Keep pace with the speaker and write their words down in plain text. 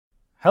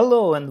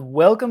Hello and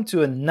welcome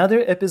to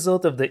another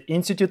episode of the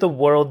Institute of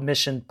World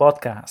Mission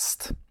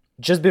podcast.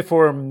 Just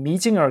before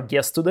meeting our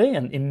guest today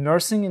and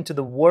immersing into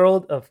the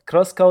world of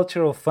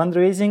cross-cultural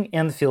fundraising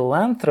and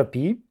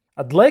philanthropy,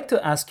 I'd like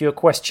to ask you a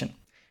question.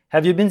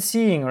 Have you been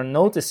seeing or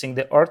noticing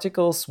the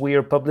articles we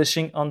are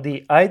publishing on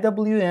the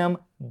IWM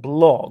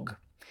blog?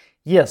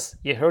 Yes,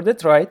 you heard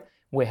it right,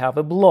 we have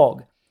a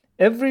blog.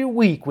 Every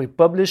week we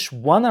publish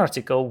one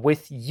article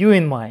with you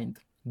in mind.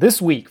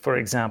 This week, for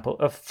example,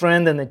 a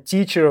friend and a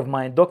teacher of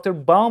mine, Dr.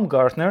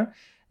 Baumgartner,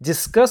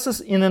 discusses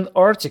in an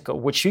article,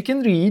 which you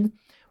can read,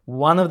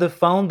 one of the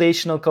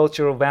foundational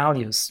cultural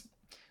values,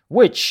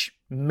 which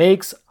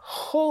makes a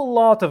whole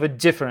lot of a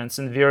difference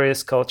in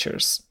various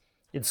cultures.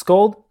 It's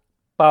called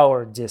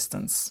power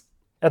distance.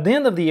 At the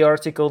end of the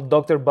article,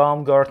 Dr.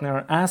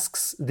 Baumgartner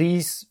asks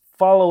these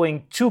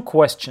following two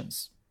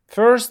questions.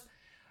 First,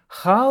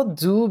 how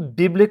do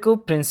biblical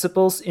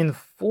principles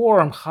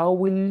inform how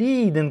we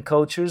lead in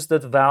cultures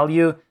that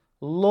value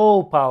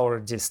low power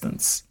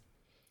distance?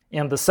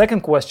 And the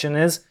second question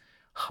is,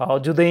 how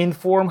do they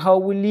inform how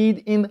we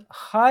lead in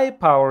high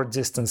power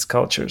distance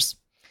cultures?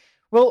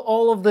 Well,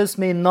 all of this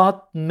may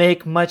not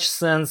make much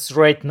sense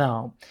right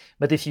now,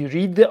 but if you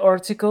read the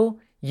article,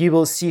 you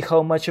will see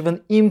how much of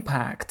an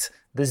impact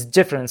this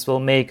difference will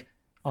make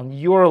on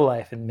your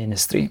life and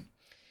ministry.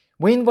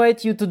 We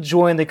invite you to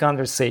join the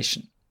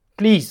conversation.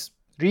 Please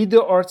read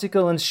the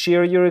article and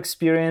share your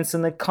experience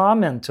in a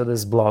comment to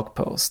this blog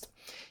post.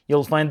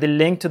 You'll find the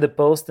link to the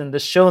post in the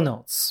show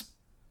notes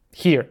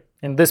here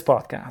in this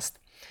podcast.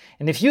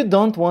 And if you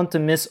don't want to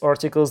miss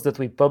articles that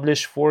we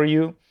publish for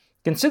you,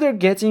 consider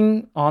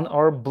getting on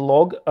our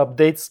blog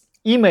updates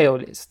email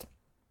list.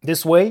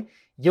 This way,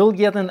 you'll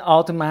get an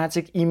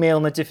automatic email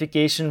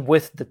notification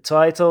with the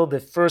title, the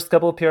first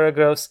couple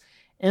paragraphs,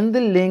 and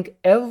the link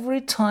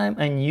every time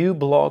a new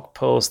blog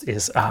post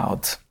is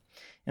out.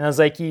 And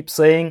as I keep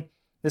saying,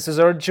 this is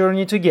our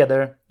journey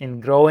together in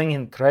growing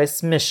in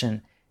Christ's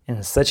mission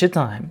in such a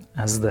time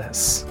as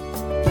this.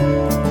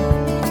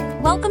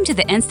 Welcome to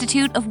the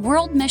Institute of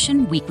World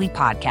Mission Weekly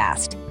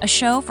Podcast, a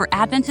show for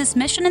Adventist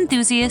mission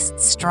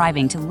enthusiasts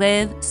striving to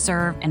live,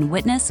 serve, and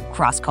witness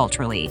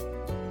cross-culturally.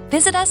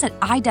 Visit us at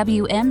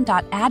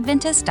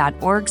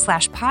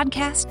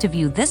iwm.adventist.org/podcast to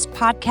view this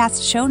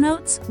podcast show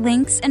notes,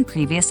 links, and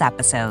previous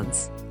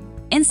episodes.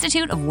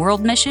 Institute of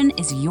World Mission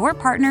is your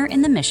partner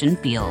in the mission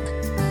field.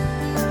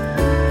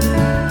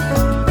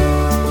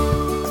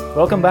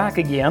 Welcome back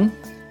again.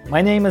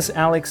 My name is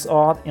Alex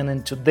Ott, and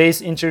in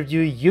today's interview,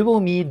 you will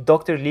meet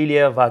Dr.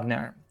 Lilia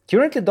Wagner.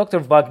 Currently, Dr.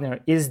 Wagner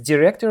is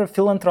Director of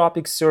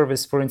Philanthropic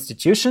Service for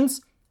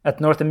Institutions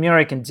at North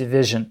American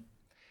Division.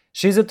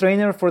 She's a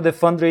trainer for the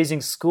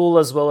fundraising school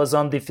as well as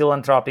on the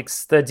philanthropic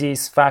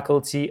studies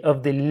faculty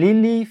of the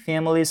Lilly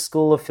Family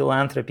School of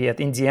Philanthropy at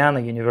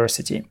Indiana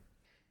University.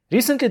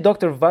 Recently,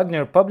 Dr.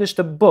 Wagner published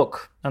a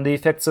book on the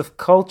effects of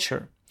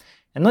culture.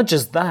 And not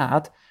just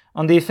that,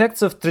 on the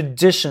effects of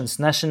traditions,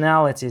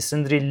 nationalities,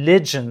 and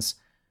religions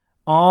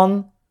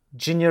on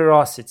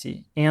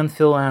generosity and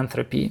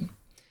philanthropy.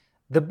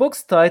 The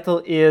book's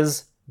title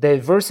is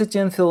Diversity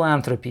and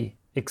Philanthropy,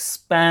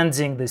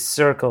 Expanding the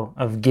Circle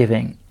of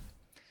Giving.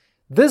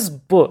 This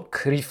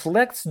book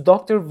reflects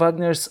Dr.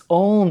 Wagner's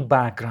own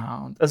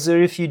background as a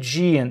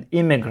refugee and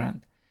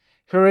immigrant,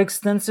 her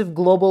extensive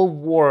global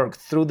work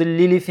through the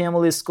Lilly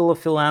Family School of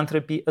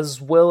Philanthropy, as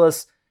well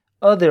as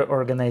other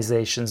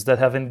organizations that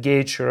have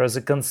engaged her as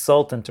a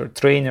consultant or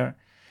trainer.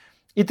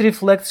 It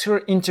reflects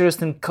her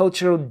interest in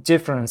cultural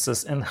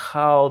differences and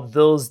how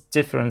those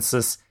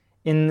differences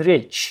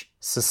enrich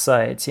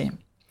society.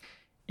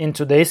 In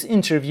today's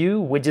interview,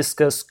 we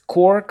discuss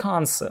core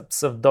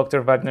concepts of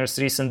Dr. Wagner's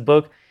recent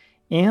book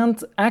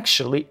and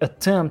actually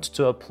attempt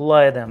to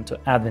apply them to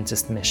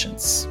Adventist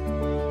missions.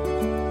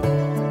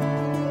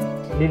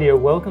 Lilia,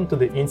 welcome to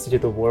the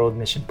Institute of World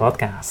Mission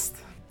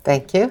podcast.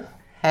 Thank you.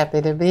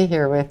 Happy to be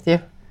here with you.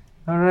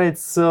 All right,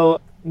 so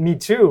me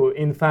too.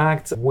 In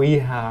fact, we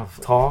have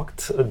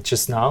talked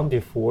just now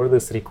before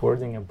this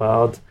recording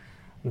about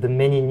the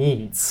many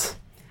needs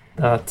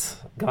that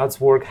God's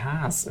work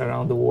has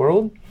around the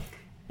world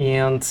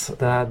and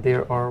that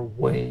there are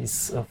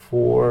ways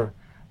for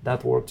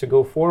that work to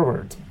go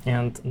forward.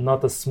 And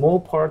not a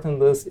small part in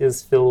this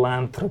is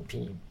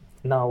philanthropy.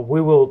 Now, we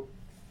will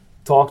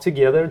talk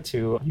together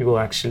you will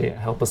actually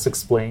help us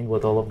explain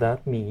what all of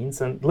that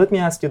means. And let me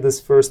ask you this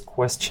first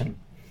question.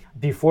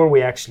 Before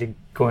we actually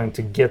going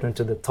to get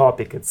into the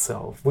topic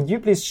itself, would you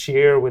please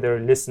share with our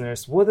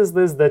listeners, what is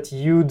this that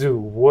you do?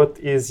 What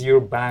is your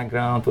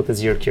background? What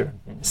is your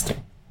current ministry?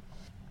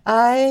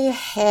 I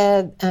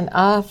had an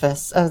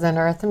office of the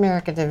North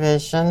America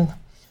Division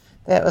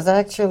that was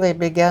actually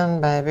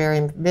begun by a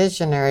very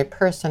visionary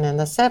person in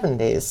the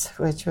 70s,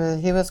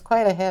 he was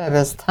quite ahead of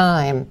his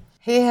time.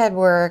 He had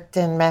worked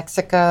in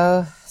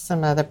Mexico,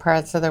 some other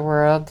parts of the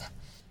world,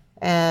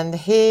 and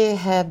he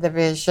had the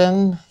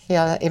vision. He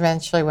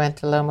eventually went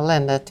to Loma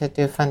Linda to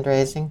do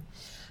fundraising.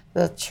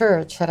 The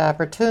church had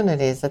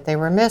opportunities that they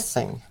were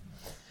missing.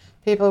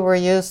 People were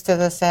used to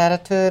this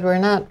attitude. We're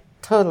not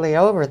totally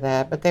over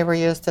that, but they were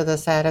used to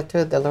this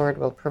attitude, the Lord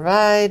will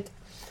provide.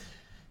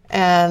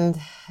 And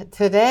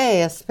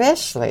today,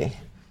 especially,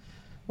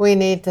 we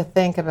need to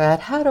think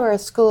about, how do our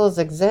schools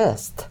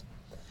exist?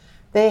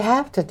 They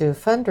have to do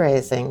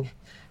fundraising.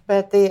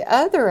 But the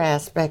other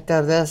aspect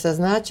of this is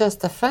not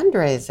just the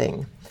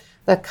fundraising.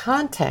 The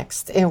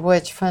context in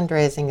which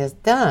fundraising is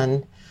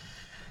done,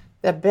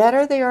 the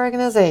better the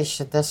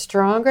organization, the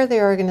stronger the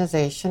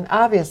organization,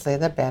 obviously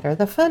the better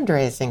the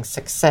fundraising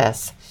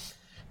success.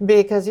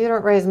 Because you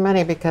don't raise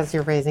money because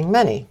you're raising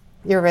money.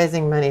 You're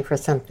raising money for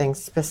something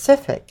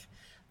specific.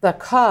 The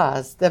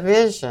cause, the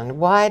vision,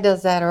 why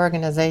does that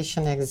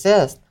organization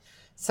exist?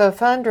 So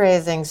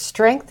fundraising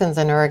strengthens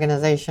an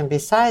organization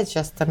besides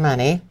just the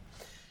money,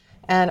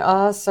 and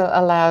also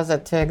allows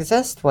it to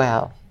exist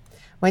well.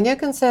 When you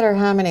consider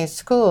how many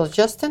schools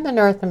just in the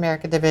North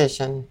America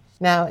division,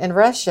 now in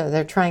Russia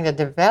they're trying to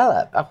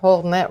develop a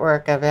whole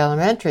network of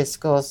elementary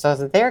schools, so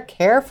that they're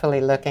carefully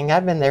looking.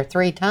 I've been there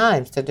 3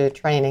 times to do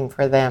training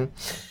for them.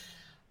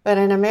 But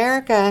in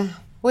America,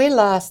 we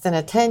lost in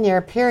a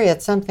 10-year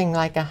period something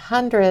like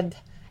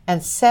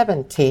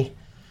 170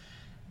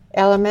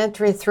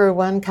 elementary through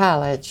 1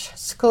 college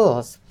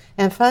schools.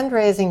 And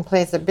fundraising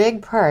plays a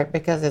big part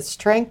because it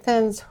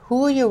strengthens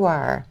who you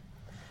are.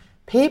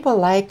 People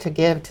like to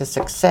give to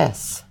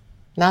success,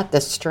 not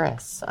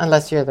distress,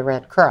 unless you're the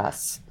Red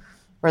Cross,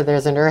 where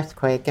there's an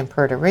earthquake in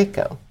Puerto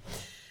Rico.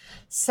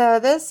 So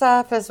this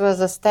office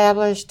was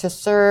established to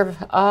serve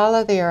all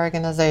of the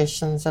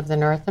organizations of the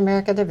North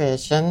America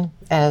Division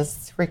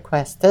as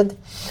requested.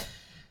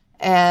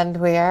 And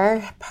we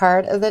are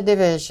part of the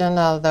division,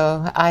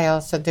 although I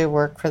also do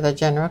work for the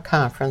General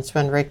Conference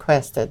when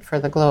requested for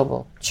the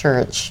Global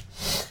Church.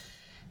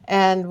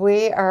 And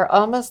we are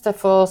almost a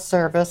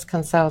full-service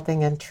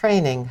consulting and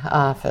training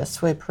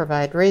office. We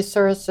provide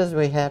resources,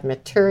 we have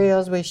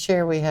materials we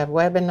share, we have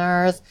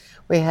webinars,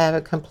 we have a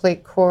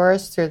complete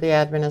course through the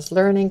Adventist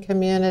Learning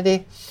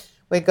Community.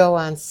 We go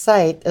on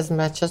site as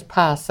much as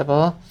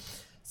possible.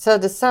 So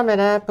to sum it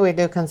up, we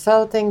do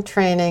consulting,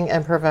 training,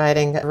 and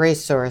providing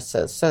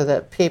resources so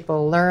that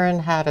people learn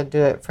how to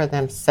do it for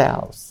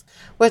themselves,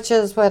 which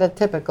is what a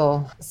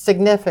typical,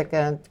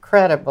 significant,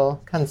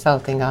 credible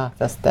consulting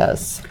office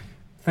does.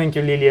 Thank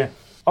you, Lilia.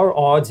 Our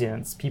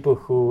audience, people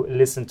who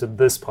listen to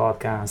this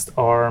podcast,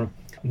 are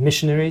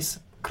missionaries,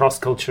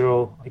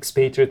 cross-cultural,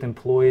 expatriate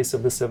employees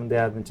of the Seventh-day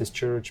Adventist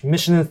Church,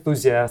 mission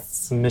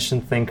enthusiasts,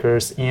 mission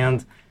thinkers,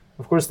 and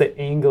of course, the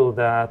angle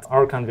that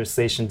our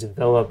conversation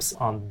develops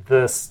on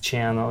this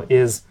channel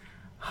is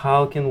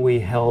how can we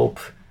help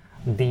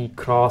the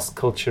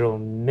cross-cultural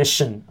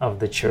mission of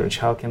the church?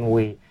 How can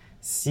we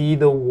see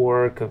the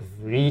work of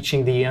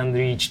reaching the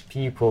unreached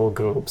people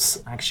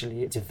groups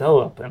actually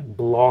develop and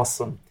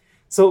blossom?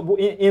 So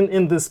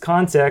in this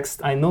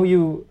context, I know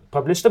you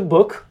published a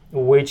book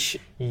which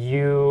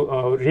you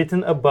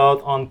written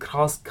about on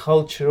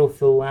cross-cultural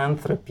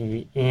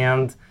philanthropy,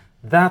 and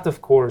that,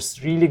 of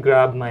course, really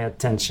grabbed my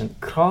attention.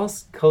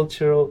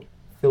 Cross-cultural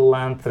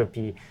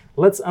philanthropy.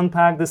 Let's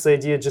unpack this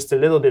idea just a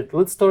little bit.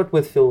 Let's start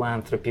with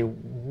philanthropy.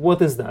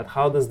 What is that?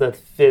 How does that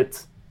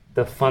fit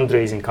the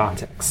fundraising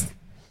context?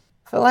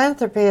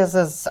 Philanthropy is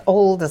as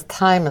old as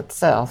time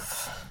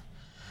itself.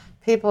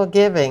 People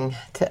giving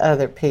to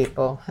other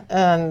people.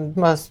 And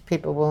most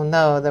people will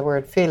know the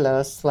word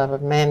philos, love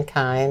of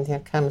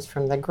mankind, comes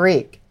from the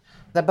Greek.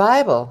 The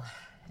Bible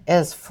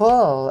is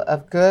full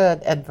of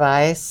good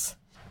advice,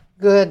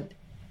 good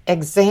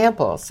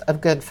examples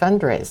of good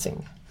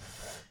fundraising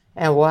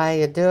and why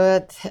you do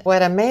it.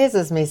 What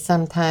amazes me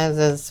sometimes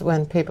is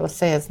when people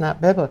say it's not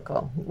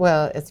biblical.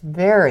 Well, it's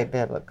very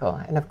biblical.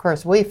 And of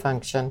course, we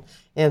function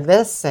in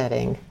this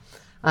setting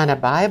on a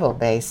Bible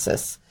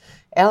basis.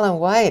 Ellen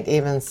White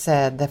even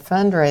said that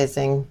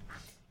fundraising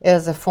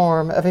is a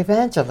form of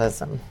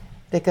evangelism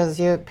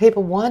because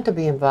people want to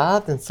be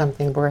involved in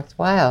something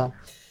worthwhile.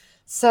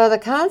 So the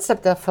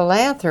concept of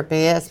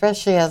philanthropy,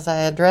 especially as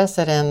I address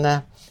it in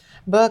the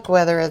book,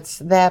 whether it's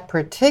that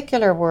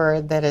particular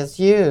word that is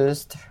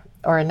used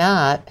or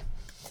not,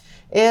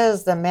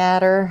 is the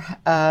matter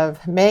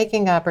of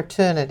making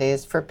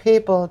opportunities for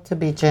people to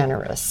be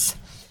generous.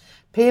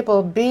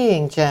 People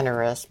being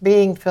generous,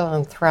 being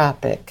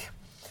philanthropic.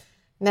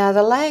 Now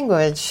the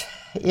language,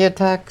 you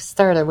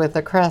started with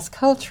the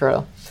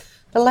cross-cultural.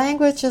 The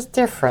language is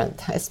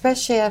different,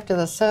 especially after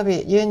the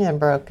Soviet Union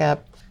broke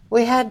up.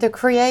 We had to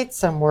create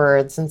some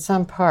words in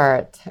some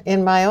part.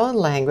 In my own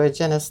language,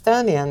 in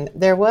Estonian,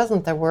 there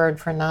wasn't a word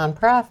for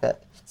nonprofit.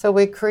 So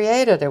we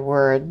created a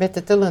word,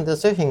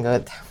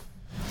 mittetulundusühingud,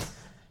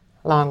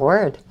 long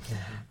word.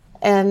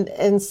 And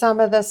in some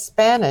of the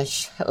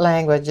Spanish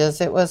languages,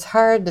 it was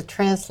hard to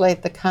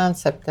translate the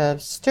concept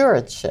of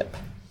stewardship.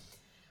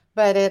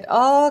 But it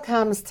all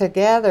comes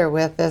together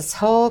with this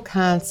whole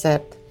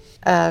concept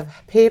of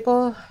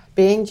people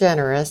being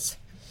generous,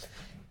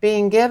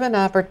 being given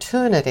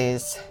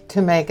opportunities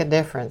to make a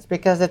difference,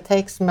 because it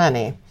takes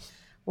money.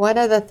 One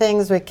of the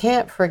things we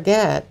can't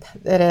forget,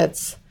 that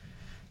it's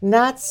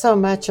not so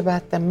much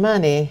about the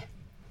money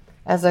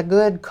as a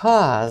good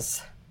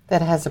cause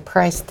that has a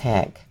price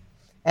tag.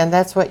 And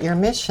that's what your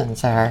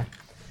missions are.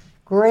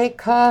 Great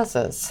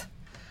causes.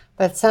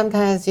 But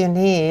sometimes you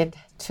need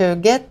to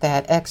get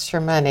that extra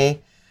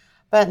money.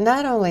 But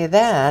not only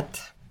that,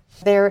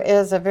 there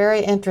is a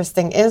very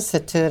interesting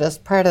institute as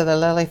part of the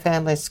Lilly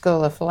Family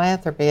School of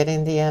Philanthropy at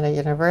Indiana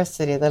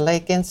University, the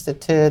Lake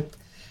Institute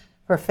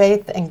for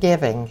Faith and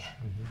Giving.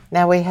 Mm-hmm.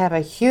 Now we have a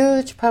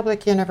huge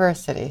public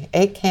university,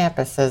 8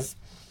 campuses.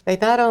 They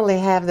not only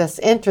have this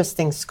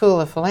interesting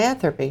school of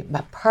philanthropy,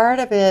 but part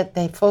of it,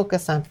 they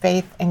focus on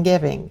faith and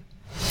giving.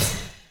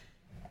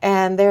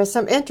 And there are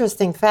some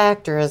interesting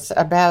factors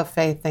about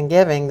faith and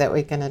giving that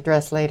we can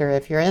address later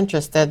if you're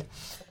interested.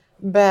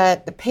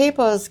 But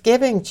people's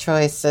giving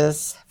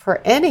choices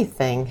for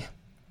anything,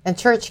 and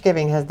church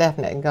giving has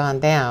definitely gone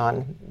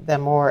down the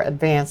more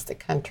advanced the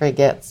country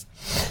gets.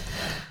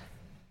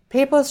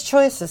 People's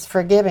choices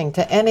for giving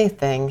to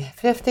anything,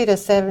 50 to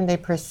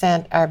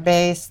 70% are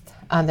based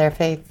on their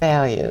faith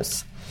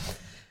values.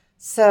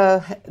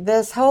 So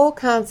this whole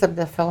concept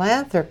of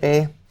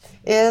philanthropy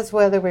is,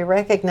 whether we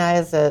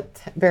recognize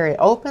it very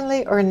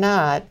openly or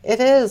not,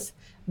 it is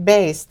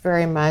based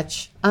very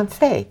much on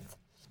faith.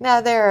 Now,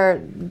 there are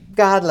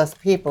godless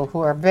people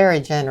who are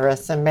very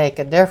generous and make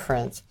a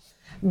difference,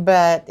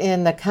 but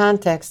in the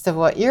context of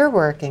what you're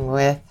working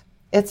with,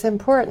 it's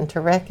important to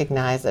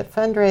recognize that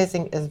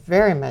fundraising is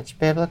very much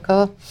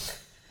biblical.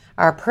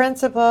 Our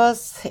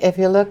principles, if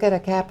you look at a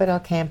capital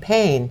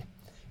campaign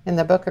in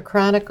the Book of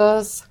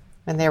Chronicles,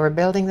 when they were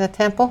building the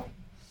temple,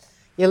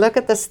 you look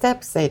at the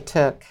steps they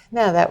took.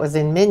 Now, that was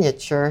in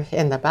miniature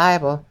in the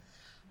Bible,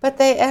 but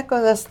they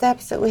echo the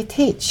steps that we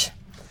teach.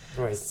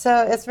 Right.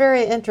 So it's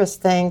very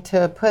interesting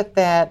to put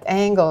that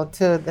angle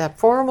to the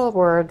formal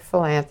word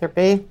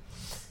philanthropy,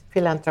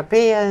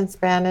 filantropía in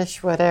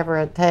Spanish, whatever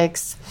it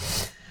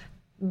takes.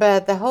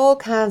 But the whole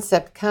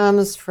concept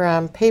comes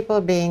from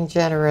people being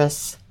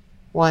generous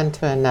one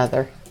to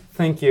another.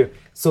 Thank you.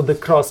 So the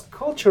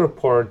cross-cultural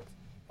part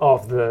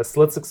of this,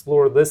 let's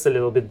explore this a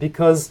little bit,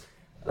 because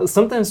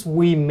sometimes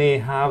we may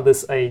have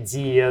this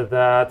idea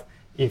that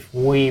if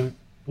we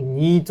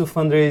need to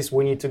fundraise,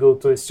 we need to go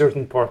to a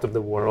certain part of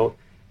the world.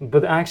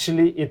 But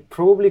actually, it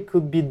probably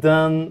could be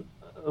done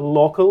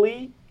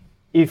locally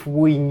if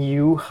we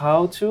knew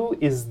how to.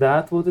 Is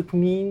that what it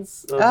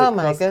means? Oh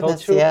my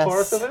goodness, yes.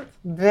 Part of it?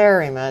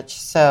 Very much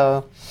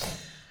so.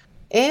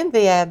 In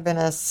the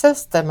Adventist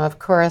system, of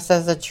course,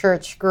 as the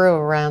church grew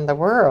around the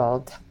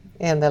world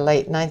in the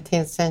late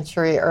 19th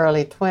century,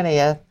 early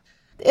 20th,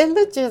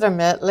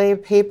 illegitimately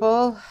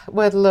people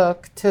would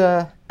look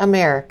to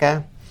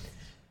America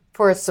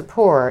for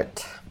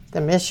support,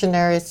 the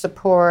missionary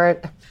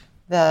support.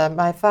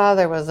 My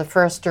father was the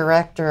first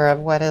director of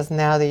what is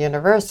now the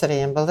university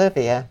in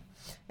Bolivia.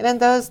 And in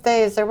those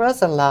days, there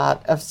was a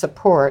lot of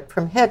support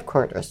from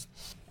headquarters.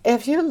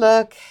 If you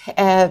look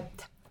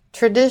at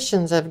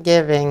traditions of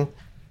giving,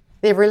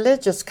 the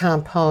religious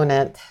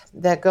component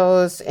that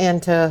goes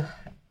into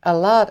a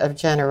lot of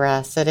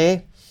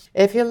generosity,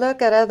 if you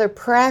look at other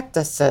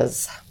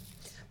practices,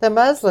 the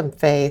Muslim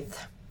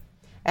faith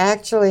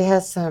actually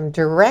has some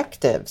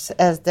directives,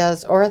 as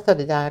does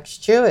Orthodox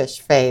Jewish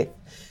faith.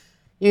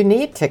 You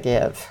need to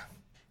give.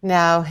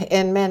 Now,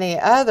 in many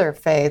other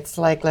faiths,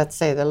 like let's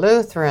say the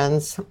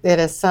Lutherans, it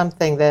is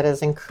something that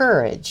is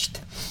encouraged.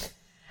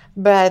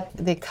 But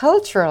the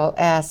cultural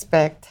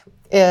aspect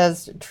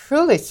is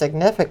truly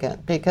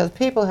significant because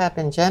people have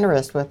been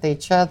generous with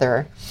each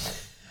other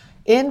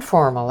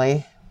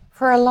informally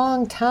for a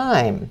long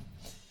time.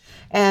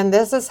 And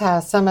this is how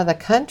some of the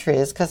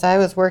countries, because I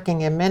was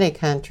working in many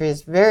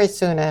countries very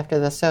soon after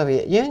the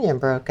Soviet Union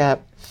broke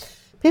up,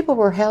 people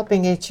were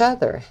helping each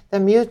other, the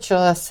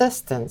mutual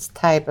assistance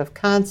type of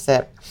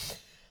concept.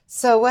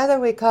 So whether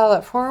we call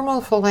it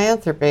formal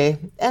philanthropy,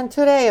 and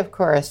today, of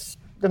course,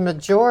 the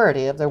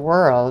majority of the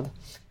world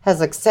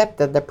has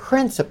accepted the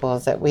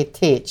principles that we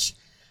teach.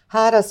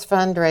 How does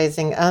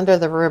fundraising under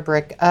the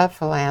rubric of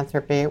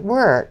philanthropy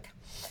work?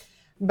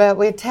 But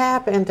we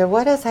tap into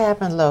what has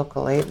happened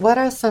locally. What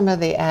are some of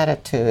the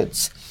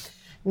attitudes?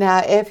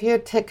 Now, if you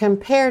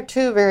compare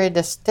two very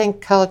distinct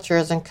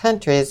cultures and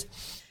countries,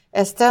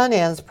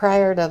 Estonians,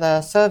 prior to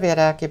the Soviet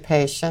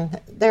occupation,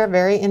 they're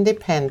very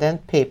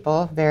independent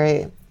people,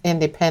 very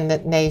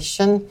independent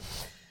nation.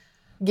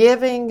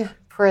 Giving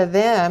for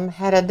them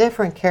had a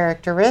different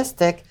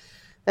characteristic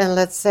than,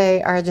 let's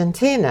say,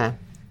 Argentina,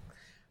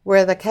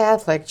 where the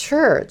Catholic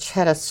Church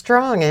had a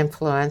strong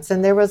influence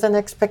and there was an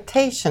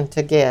expectation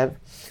to give.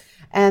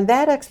 And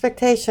that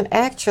expectation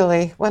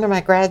actually, one of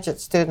my graduate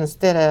students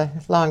did a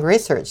long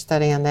research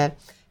study on that,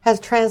 has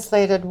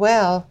translated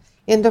well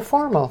into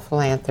formal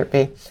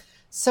philanthropy.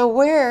 So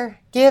where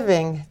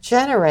giving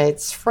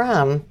generates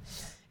from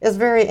is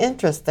very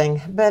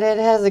interesting, but it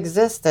has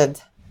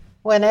existed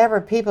whenever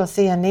people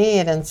see a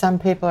need and some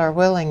people are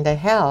willing to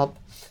help.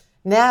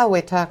 Now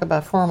we talk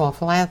about formal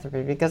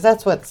philanthropy because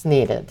that's what's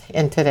needed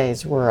in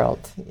today's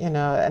world.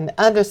 An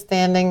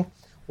understanding,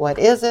 what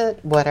is it,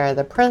 what are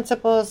the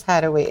principles,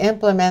 how do we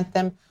implement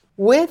them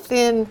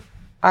within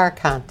our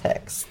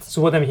context.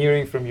 So what I'm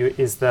hearing from you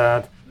is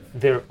that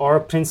there are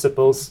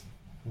principles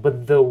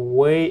but the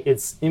way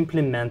it's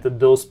implemented,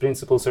 those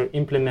principles are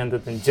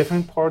implemented in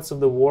different parts of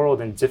the world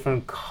and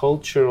different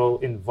cultural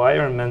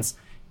environments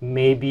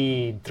may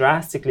be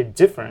drastically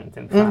different,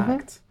 in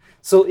fact.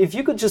 So if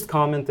you could just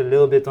comment a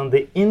little bit on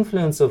the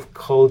influence of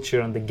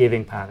culture on the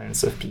giving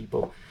patterns of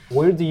people,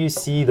 where do you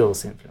see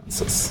those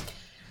influences?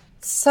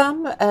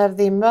 Some of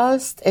the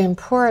most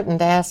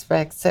important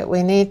aspects that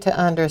we need to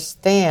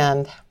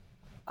understand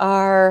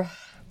are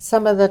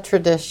some of the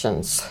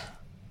traditions.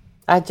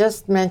 I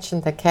just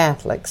mentioned the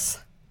Catholics,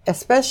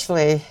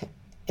 especially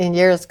in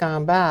years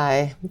gone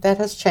by. That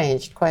has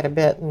changed quite a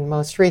bit in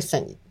most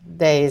recent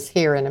days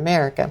here in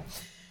America.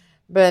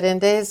 But in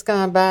days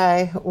gone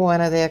by,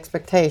 one of the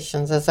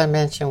expectations, as I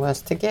mentioned,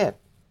 was to give.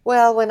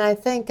 Well, when I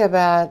think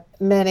about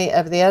many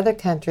of the other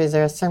countries,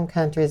 there are some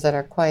countries that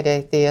are quite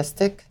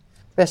atheistic,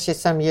 especially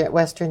some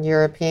Western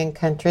European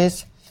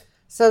countries.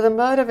 So the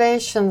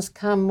motivations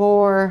come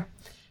more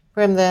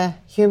from the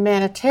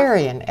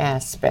humanitarian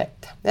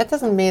aspect. That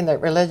doesn't mean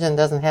that religion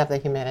doesn't have the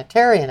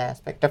humanitarian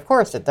aspect. Of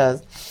course it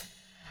does.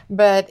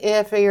 But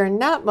if you're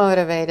not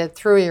motivated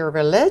through your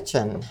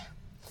religion,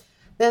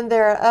 then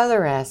there are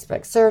other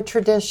aspects. There are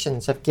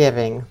traditions of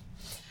giving.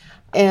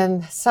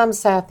 In some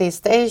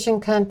Southeast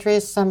Asian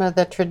countries, some of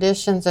the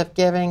traditions of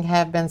giving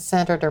have been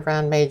centered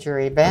around major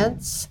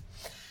events.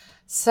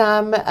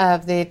 Some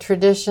of the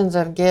traditions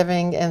of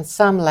giving in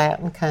some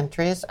Latin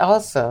countries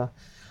also,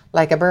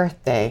 like a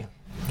birthday.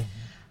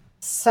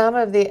 Some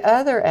of the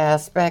other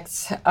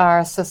aspects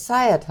are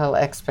societal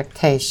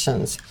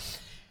expectations.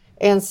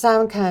 In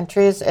some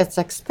countries, it's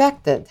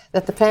expected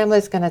that the family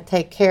is going to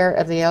take care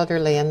of the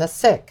elderly and the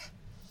sick.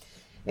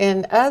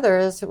 In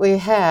others, we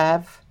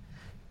have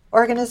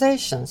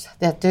organizations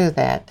that do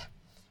that.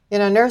 You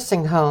know,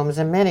 nursing homes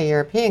in many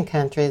European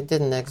countries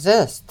didn't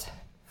exist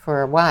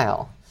for a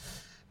while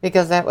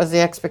because that was the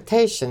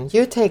expectation.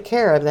 You take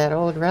care of that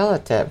old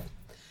relative.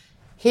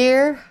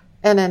 Here,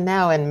 and then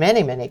now in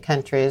many, many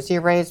countries,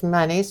 you raise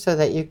money so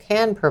that you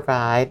can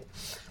provide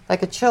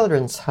like a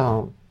children's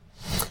home.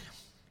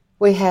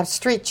 We have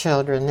street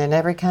children in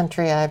every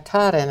country I've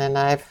taught in, and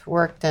I've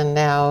worked in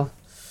now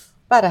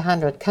about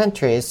 100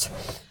 countries.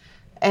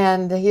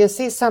 And you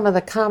see some of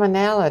the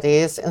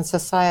commonalities in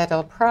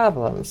societal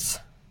problems,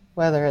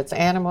 whether it's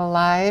animal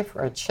life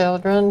or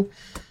children,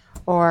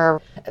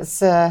 or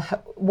it's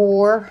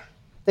war,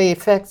 the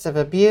effects of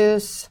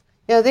abuse.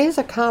 You know, these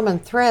are common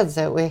threads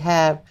that we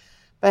have.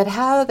 But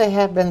how they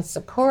have been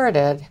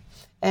supported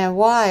and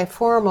why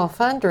formal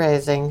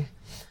fundraising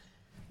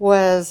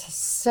was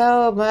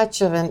so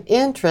much of an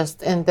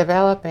interest in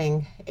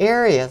developing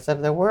areas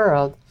of the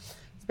world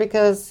is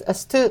because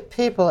astute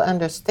people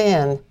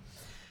understand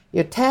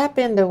you tap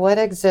into what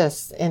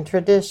exists in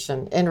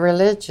tradition, in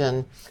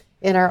religion,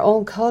 in our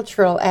own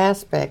cultural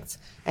aspects,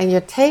 and you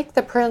take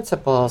the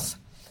principles.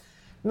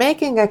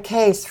 Making a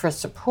case for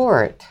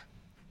support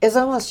is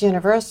almost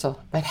universal,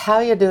 but how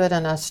you do it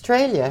in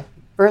Australia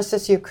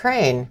versus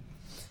Ukraine.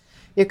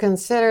 You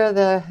consider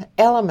the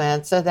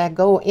elements that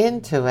go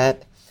into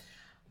it.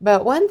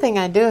 But one thing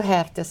I do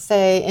have to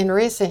say, in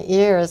recent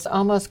years,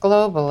 almost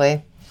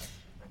globally,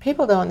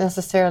 people don't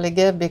necessarily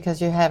give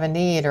because you have a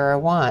need or a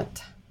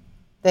want.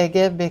 They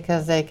give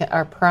because they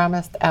are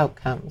promised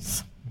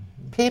outcomes.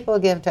 People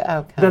give to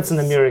outcomes. That's an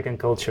American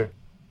culture.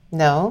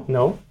 No.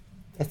 No?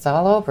 It's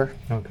all over.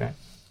 Okay.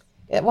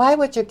 Why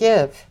would you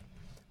give?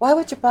 Why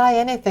would you buy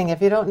anything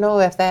if you don't know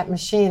if that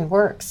machine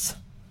works?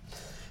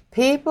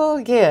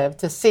 People give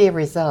to see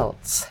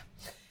results.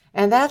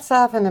 And that's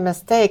often a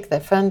mistake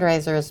that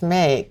fundraisers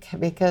make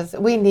because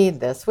we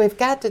need this. We've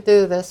got to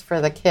do this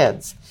for the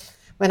kids.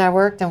 When I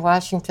worked in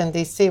Washington,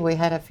 D.C., we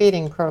had a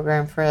feeding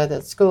program for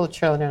the school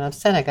children of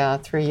Senegal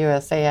through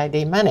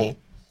USAID money.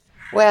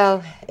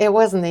 Well, it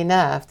wasn't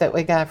enough that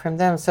we got from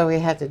them, so we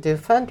had to do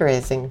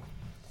fundraising.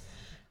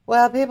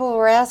 Well, people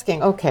were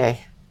asking,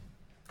 okay,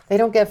 they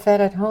don't get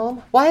fed at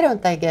home? Why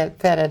don't they get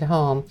fed at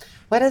home?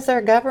 What is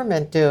our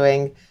government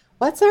doing?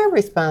 What's our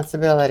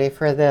responsibility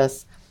for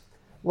this?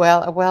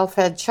 Well, a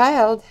well-fed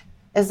child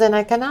is an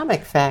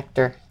economic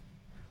factor.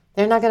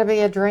 They're not going to be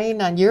a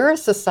drain on your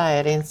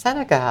society in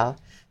Senegal.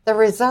 The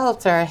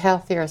results are a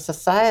healthier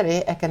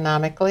society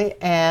economically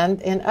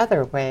and in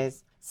other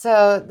ways.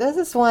 So this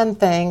is one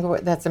thing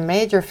that's a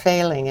major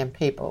failing in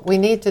people. We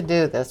need to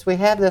do this. We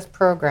have this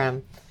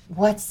program.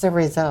 What's the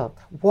result?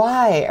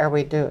 Why are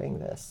we doing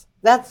this?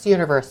 That's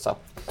universal.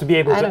 To be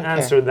able to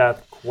answer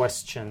that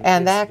question.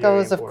 And that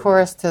goes, of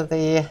course, to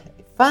the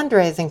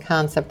fundraising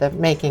concept of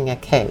making a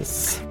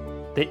case.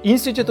 The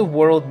Institute of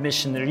World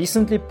Mission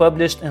recently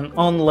published an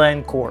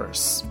online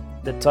course.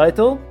 The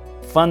title,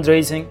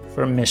 Fundraising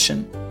for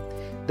Mission.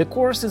 The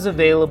course is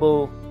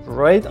available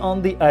right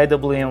on the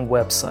IWM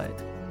website.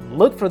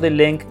 Look for the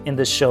link in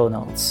the show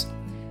notes.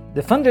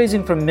 The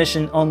Fundraising for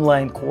Mission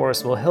online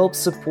course will help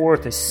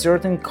support a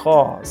certain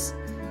cause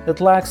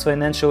that lacks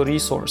financial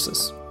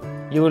resources.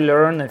 You will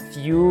learn a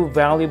few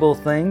valuable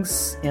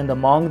things, and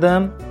among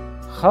them,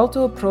 how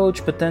to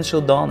approach potential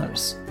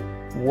donors,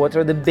 what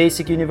are the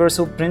basic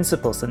universal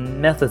principles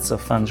and methods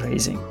of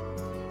fundraising,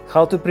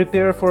 how to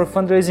prepare for a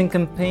fundraising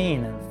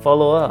campaign and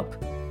follow up,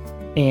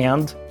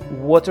 and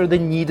what are the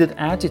needed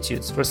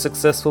attitudes for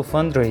successful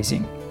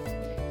fundraising.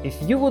 If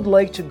you would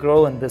like to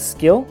grow in this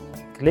skill,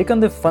 click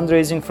on the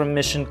Fundraising for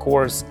Mission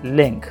course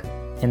link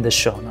in the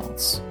show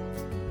notes.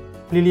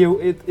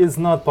 Lilio, it is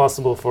not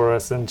possible for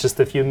us in just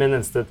a few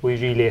minutes that we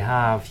really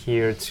have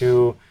here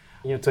to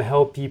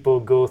help people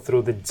go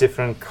through the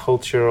different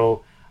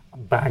cultural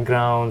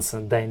backgrounds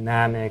and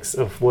dynamics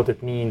of what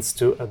it means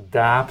to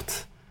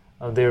adapt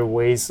their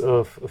ways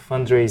of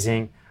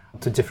fundraising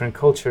to different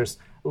cultures.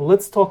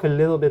 Let's talk a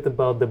little bit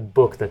about the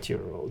book that you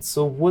wrote.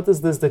 So what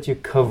is this that you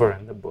cover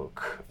in the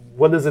book?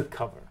 What does it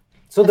cover?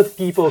 So that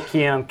people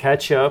can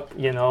catch up,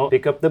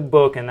 pick up the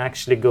book and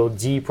actually go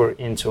deeper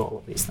into all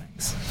of these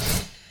things.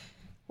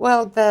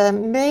 Well, the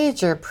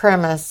major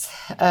premise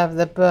of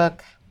the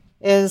book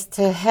is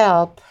to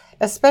help,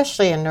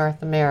 especially in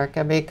North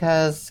America,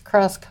 because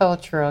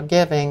cross-cultural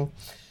giving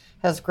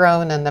has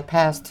grown in the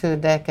past 2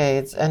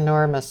 decades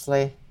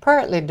enormously,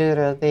 partly due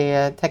to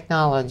the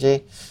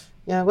technology.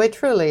 We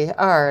truly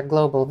are a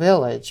global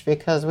village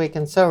because we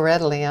can so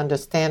readily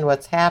understand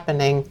what's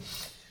happening.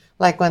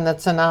 Like when the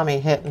tsunami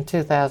hit in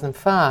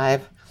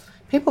 2005,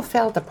 people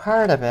felt a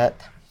part of it.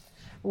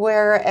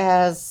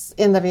 Whereas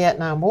in the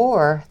Vietnam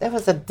War, that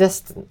was a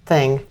distant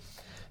thing.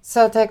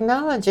 So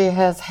technology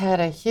has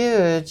had a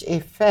huge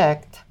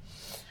effect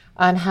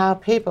on how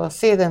people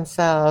see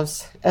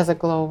themselves as a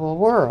global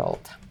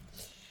world.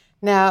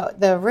 Now,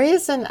 the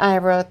reason I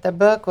wrote the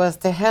book was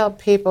to help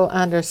people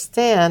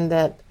understand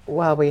that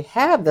while we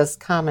have this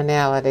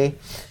commonality,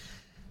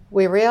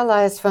 we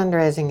realize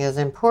fundraising is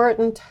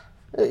important.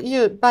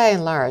 By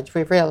and large,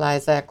 we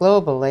realize that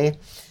globally.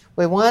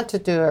 We want to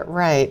do it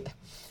right.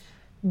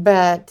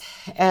 But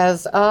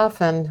as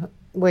often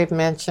we've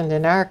mentioned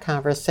in our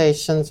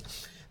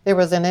conversations, there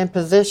was an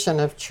imposition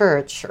of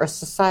church or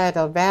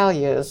societal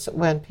values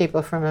when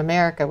people from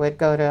America would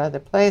go to other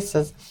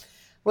places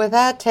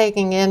without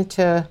taking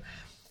into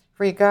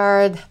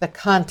regard the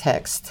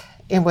context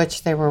in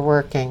which they were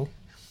working.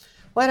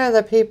 What are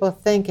the people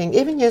thinking?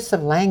 Even use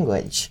of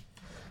language.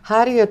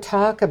 How do you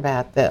talk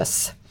about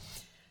this?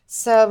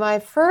 So my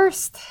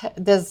first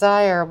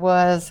desire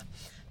was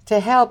to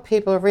help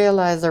people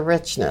realize the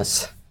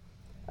richness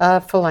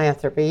of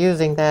philanthropy,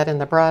 using that in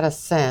the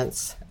broadest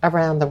sense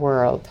around the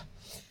world.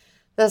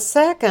 The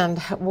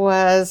second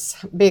was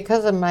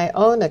because of my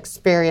own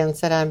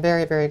experience that I'm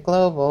very, very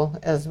global.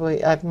 As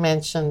I've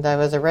mentioned, I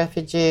was a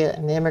refugee,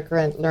 an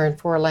immigrant, learned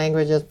 4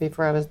 languages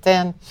before I was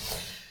 10.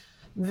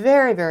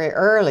 Very, very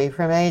early,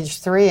 from age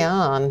 3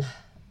 on,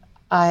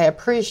 I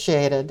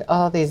appreciated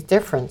all these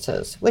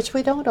differences, which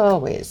we don't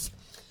always.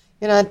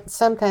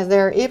 Sometimes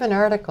there are even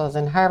articles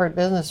in Harvard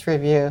Business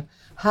Review,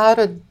 how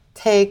to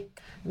take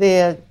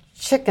the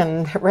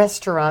chicken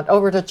restaurant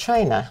over to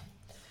China.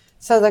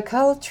 So the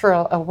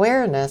cultural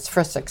awareness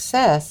for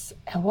success,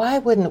 and why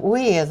wouldn't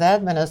we as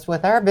Adventists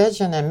with our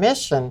vision and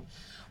mission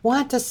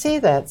want to see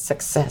that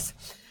success?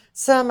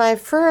 So my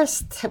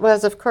first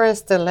was, of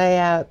course, to lay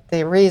out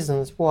the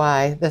reasons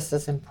why this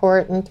is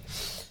important.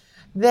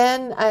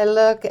 Then I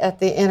look at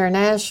the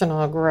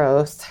international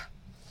growth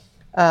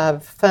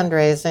of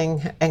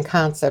fundraising and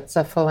concepts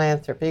of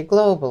philanthropy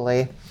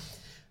globally,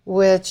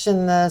 which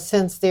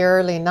since the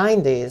early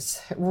 90s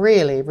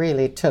really,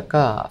 really took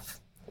off.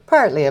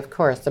 Partly, of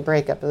course, the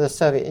breakup of the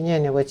Soviet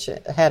Union, which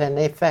had an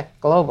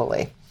effect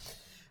globally.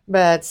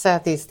 But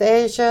Southeast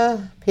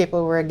Asia,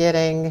 people were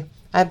getting,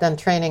 I've done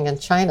training in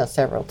China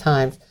several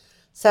times.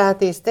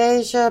 Southeast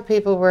Asia,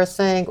 people were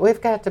saying,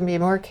 we've got to be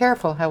more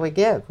careful how we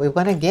give. We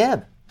want to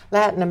give.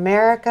 Latin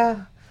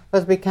America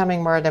was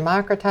becoming more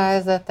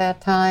democratized at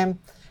that time,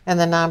 and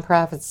the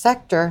nonprofit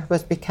sector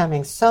was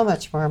becoming so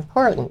much more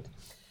important.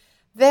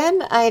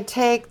 Then I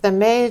take the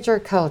major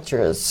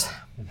cultures.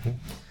 Mm-hmm.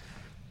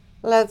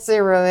 Let's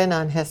zero in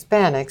on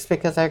Hispanics,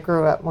 because I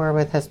grew up more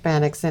with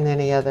Hispanics than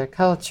any other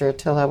culture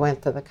till I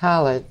went to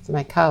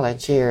my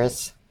college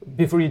years.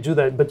 Before you do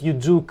that, but you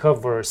do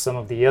cover some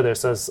of the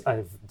others, as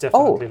I've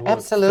definitely looked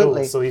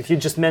absolutely. through. So if you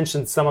just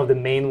mentioned some of the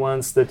main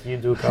ones that you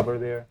do cover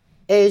there.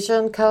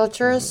 Asian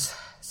cultures,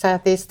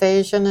 Southeast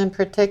Asian in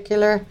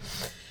particular,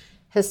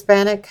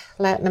 Hispanic,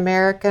 Latin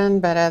American,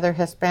 but other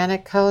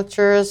Hispanic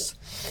cultures,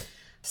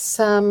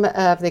 some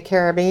of the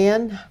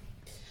Caribbean,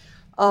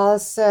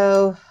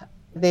 also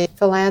the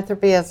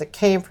philanthropy as it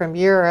came from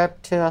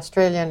Europe to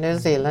Australia and New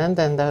Zealand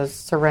and those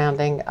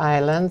surrounding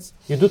islands.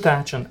 You do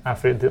touch on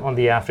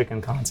the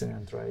African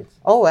continent, right?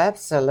 Oh,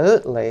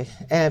 absolutely.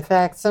 In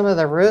fact, some of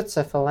the roots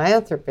of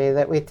philanthropy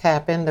that we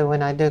tap into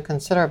when I do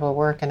considerable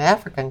work in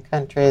African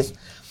countries,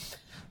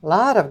 a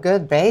lot of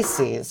good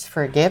bases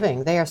for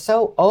giving. They are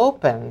so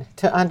open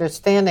to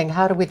understanding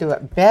how do we do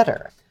it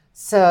better.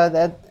 So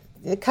that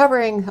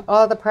covering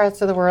all the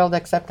parts of the world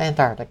except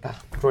Antarctica.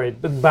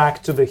 Great, but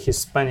back to the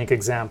Hispanic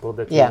example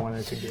that you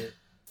wanted to give.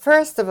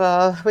 First of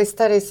all, we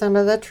study some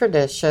of the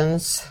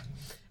traditions,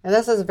 and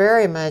this is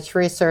very much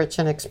research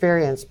and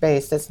experience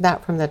based. It's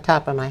not from the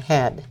top of my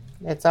head.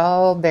 It's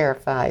all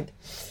verified.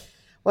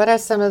 What are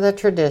some of the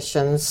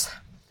traditions?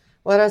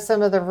 What are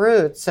some of the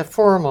roots of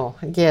formal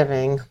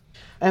giving?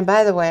 And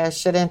by the way, I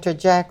should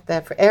interject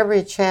that for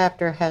every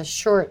chapter has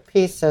short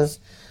pieces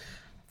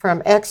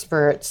from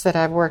experts that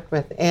I've worked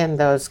with in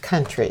those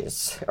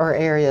countries or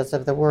areas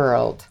of the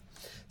world.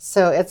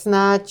 So it's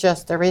not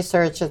just the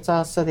research, it's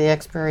also the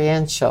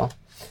experiential.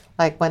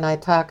 Like when I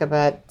talk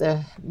about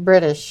the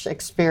British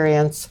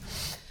experience,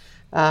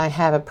 I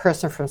have a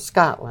person from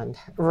Scotland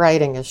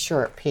writing a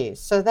short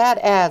piece. So that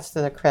adds to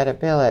the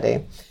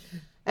credibility.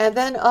 And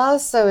then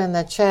also in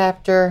the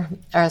chapter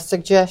are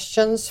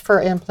suggestions for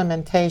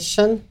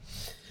implementation.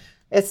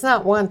 It's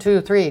not 1,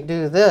 2, 3,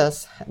 do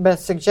this, but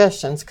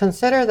suggestions.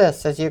 Consider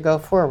this as you go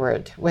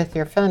forward with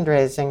your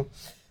fundraising.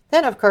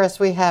 Then, of course,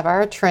 we have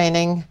our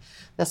training,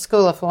 the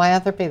School of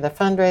Philanthropy, the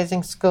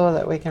fundraising school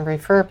that we can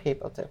refer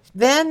people to.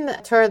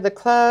 Then, toward the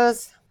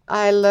close,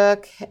 I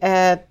look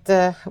at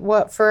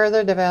what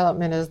further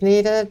development is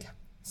needed,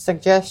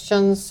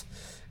 suggestions.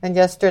 And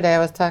yesterday I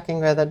was talking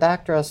with a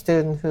doctoral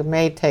student who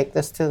may take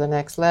this to the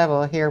next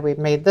level. Here we've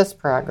made this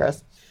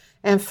progress.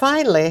 And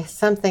finally,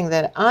 something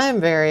that I'm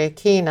very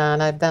keen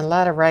on, I've done a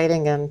lot of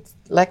writing and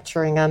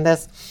lecturing on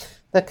this,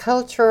 the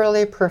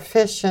culturally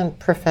proficient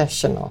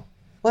professional.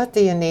 What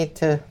do you need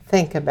to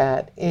think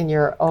about in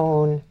your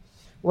own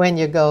when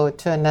you go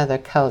to another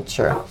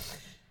culture?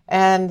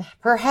 And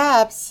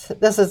perhaps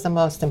this is the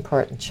most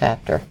important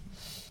chapter.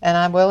 And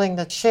I'm willing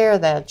to share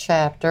that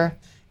chapter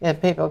if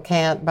people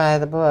can't buy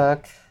the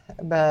book.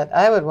 But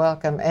I would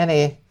welcome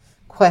any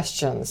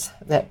questions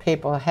that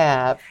people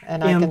have,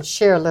 and I can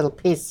share little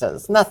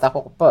pieces, not the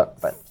whole book,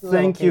 but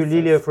thank you,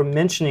 Lilia, for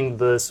mentioning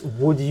this.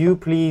 Would you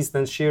please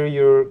then share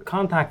your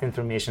contact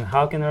information?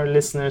 How can our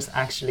listeners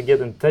actually get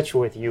in touch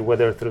with you,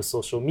 whether through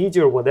social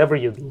media or whatever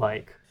you'd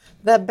like?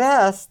 The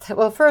best,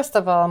 well, first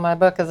of all, my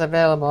book is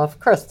available, of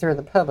course, through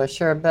the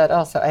publisher, but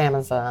also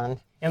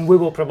Amazon. And we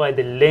will provide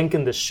the link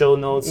in the show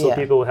notes so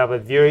people will have a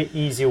very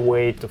easy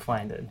way to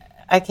find it.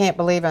 I can't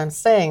believe I'm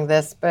saying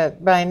this,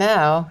 but by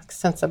now,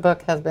 since the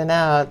book has been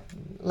out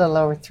a little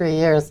over 3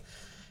 years,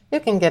 you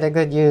can get a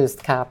good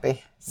used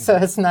copy. So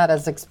it's not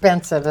as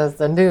expensive as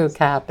the new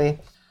copy.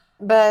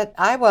 But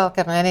I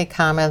welcome any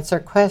comments or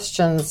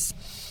questions,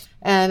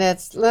 and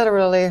it's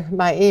literally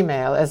my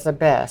email is the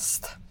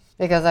best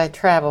because I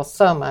travel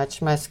so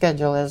much, my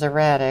schedule is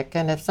erratic,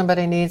 and if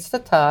somebody needs to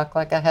talk,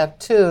 like I have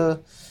 2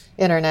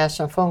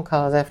 international phone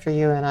calls after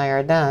you and I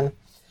are done,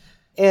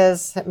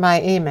 is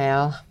my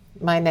email.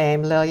 My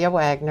name, Lilia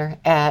Wagner,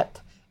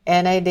 at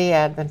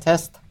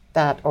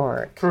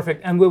nadadventist.org.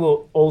 Perfect. And we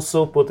will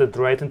also put it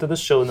right into the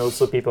show notes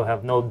so people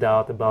have no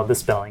doubt about the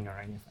spelling or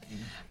anything.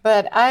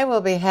 But I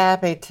will be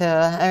happy to.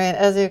 I mean,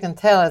 as you can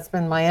tell, it's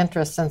been my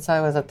interest since I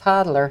was a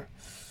toddler.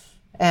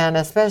 And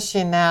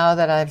especially now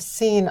that I've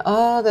seen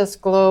all this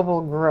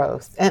global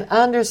growth and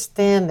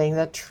understanding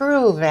the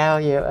true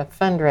value of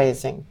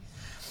fundraising,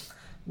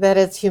 that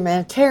it's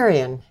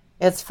humanitarian,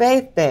 it's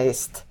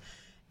faith-based,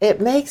 it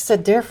makes a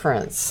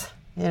difference.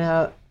 You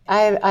know,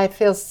 I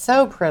feel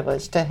so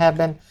privileged to have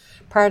been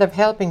part of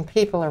helping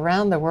people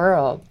around the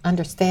world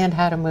understand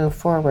how to move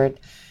forward.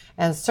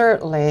 And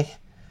certainly,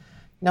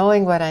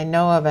 knowing what I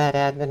know about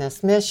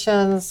Adventist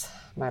missions,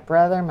 my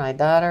brother, my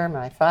daughter,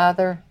 my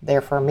father,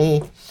 they're for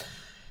me,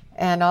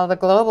 and all the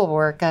global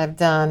work I've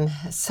done,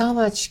 so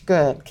much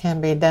good can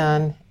be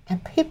done,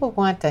 and people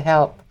want to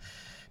help.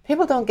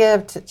 People don't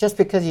give just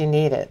because you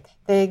need it.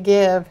 They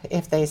give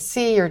if they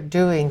see you're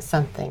doing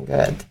something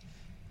good.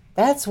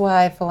 That's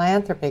why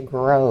philanthropy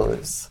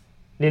grows.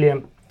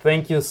 Lilian,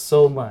 thank you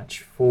so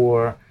much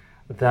for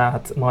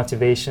that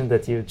motivation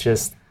that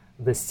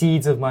the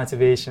seeds of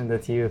motivation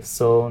that you have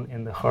sown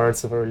in the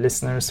hearts of our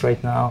listeners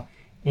right now.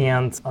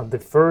 And the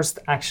first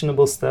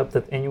actionable step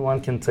that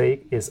anyone can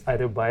take is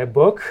either buy a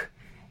book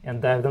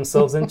and dive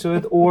themselves into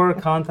it, or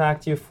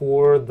contact you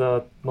for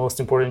the most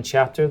important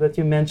chapter that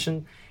you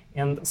mentioned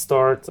and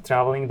start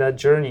traveling that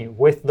journey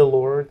with the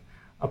Lord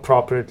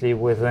appropriately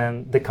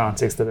within the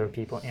context of their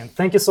people. And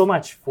thank you so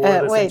much for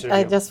this interview.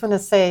 I just want to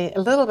say a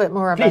little bit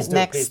more about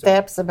next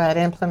steps, about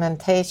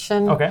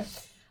implementation. Okay.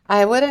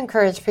 I would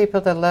encourage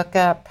people to look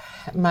up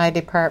my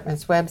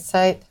department's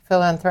website,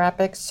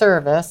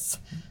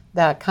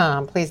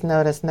 philanthropicservice.com. Please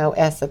notice no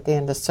S at the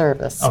end of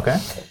service. Okay.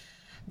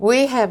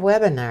 We have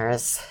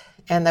webinars,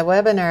 and the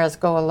webinars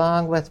go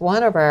along with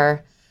one of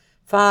our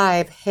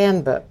 5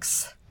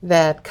 handbooks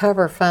that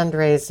cover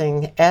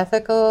fundraising,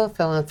 ethical,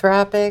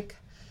 philanthropic,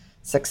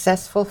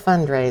 successful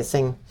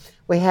fundraising.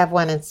 We have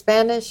one in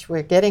Spanish.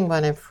 We're getting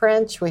one in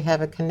French. We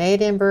have a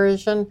Canadian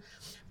version.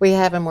 We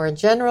have a more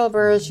general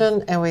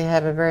version, and we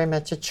have a very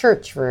much a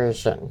church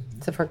version.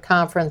 So for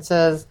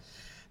conferences,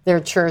 their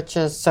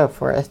churches, so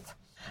forth.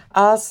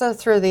 Also,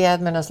 through the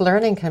Adventist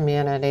Learning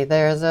Community,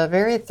 there's a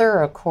very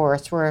thorough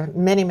course where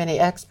many, many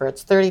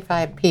experts,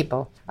 35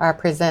 people, are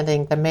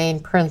presenting the main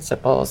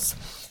principles.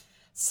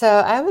 So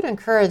I would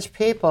encourage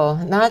people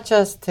not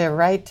just to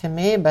write to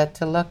me, but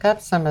to look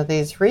up some of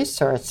these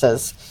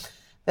resources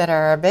that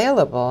are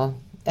available.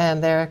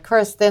 And there, of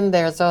course, then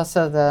there's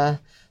also the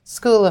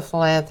School of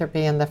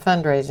Philanthropy and the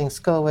Fundraising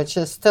School, which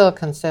is still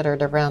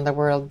considered around the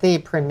world the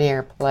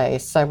premier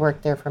place. I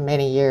worked there for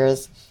many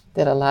years,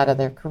 did a lot of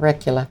their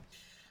curricula.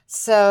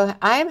 So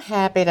I'm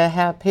happy to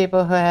have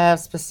people who have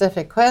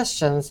specific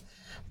questions,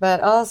 but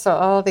also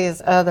all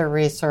these other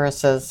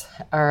resources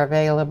are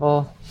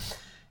available.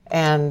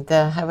 And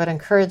I would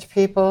encourage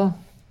people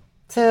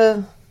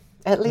to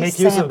at least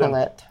sample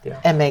it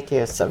and make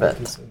use of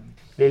it.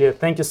 Lilia,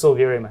 thank you so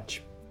very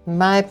much.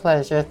 My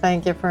pleasure.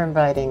 Thank you for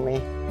inviting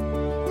me.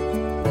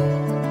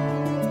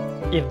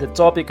 If the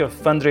topic of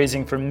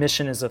fundraising for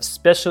mission is of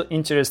special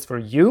interest for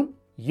you,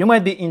 you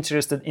might be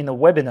interested in a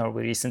webinar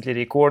we recently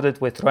recorded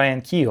with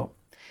Ryan Keogh.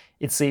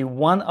 It's a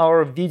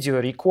 1-hour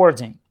video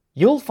recording.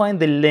 You'll find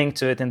the link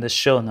to it in the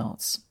show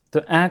notes.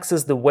 To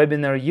access the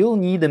webinar, you'll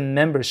need a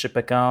membership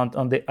account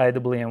on the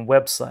IWM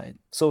website.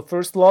 So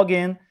first log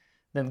in,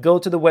 then go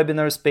to the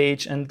webinars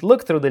page and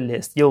look through the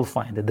list. You'll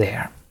find it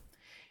there.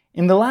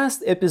 In the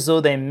last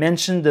episode, I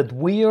mentioned that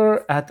we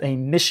are at a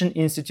Mission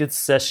Institute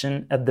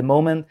session at the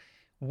moment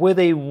with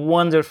a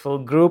wonderful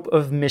group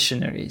of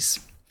missionaries.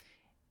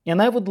 And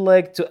I would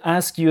like to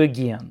ask you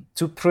again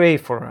to pray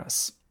for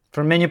us.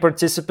 For many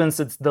participants,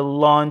 it's the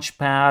launch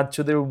pad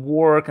to their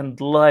work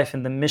and life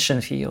in the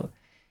mission field.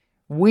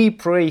 We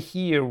pray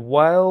here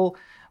while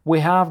we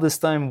have this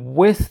time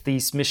with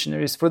these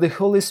missionaries for the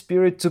Holy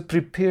Spirit to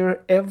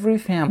prepare every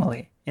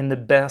family in the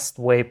best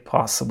way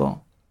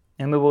possible.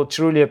 And we will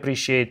truly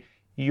appreciate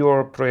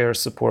your prayer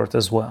support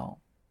as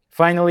well.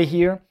 Finally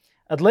here,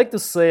 I'd like to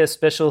say a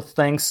special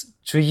thanks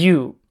to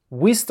you.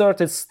 We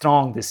started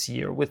strong this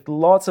year with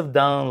lots of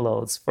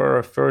downloads for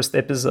our first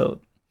episode.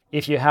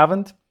 If you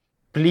haven't,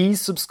 please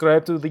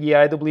subscribe to the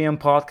IWM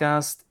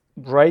podcast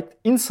right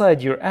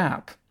inside your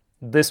app.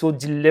 This will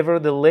deliver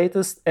the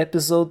latest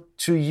episode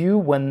to you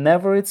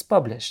whenever it's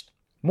published.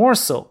 More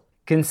so,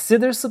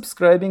 consider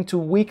subscribing to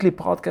weekly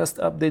podcast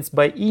updates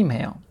by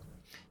email.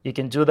 You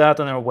can do that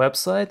on our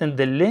website, and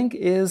the link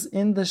is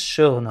in the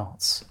show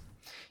notes.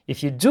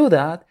 If you do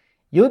that,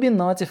 you'll be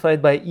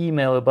notified by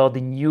email about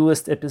the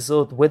newest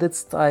episode with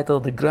its title,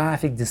 the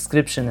graphic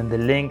description, and the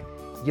link.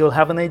 You'll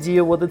have an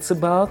idea what it's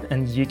about,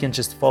 and you can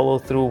just follow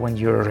through when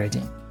you're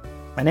ready.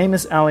 My name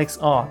is Alex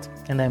Ott,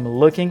 and I'm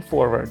looking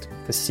forward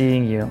to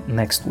seeing you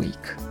next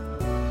week.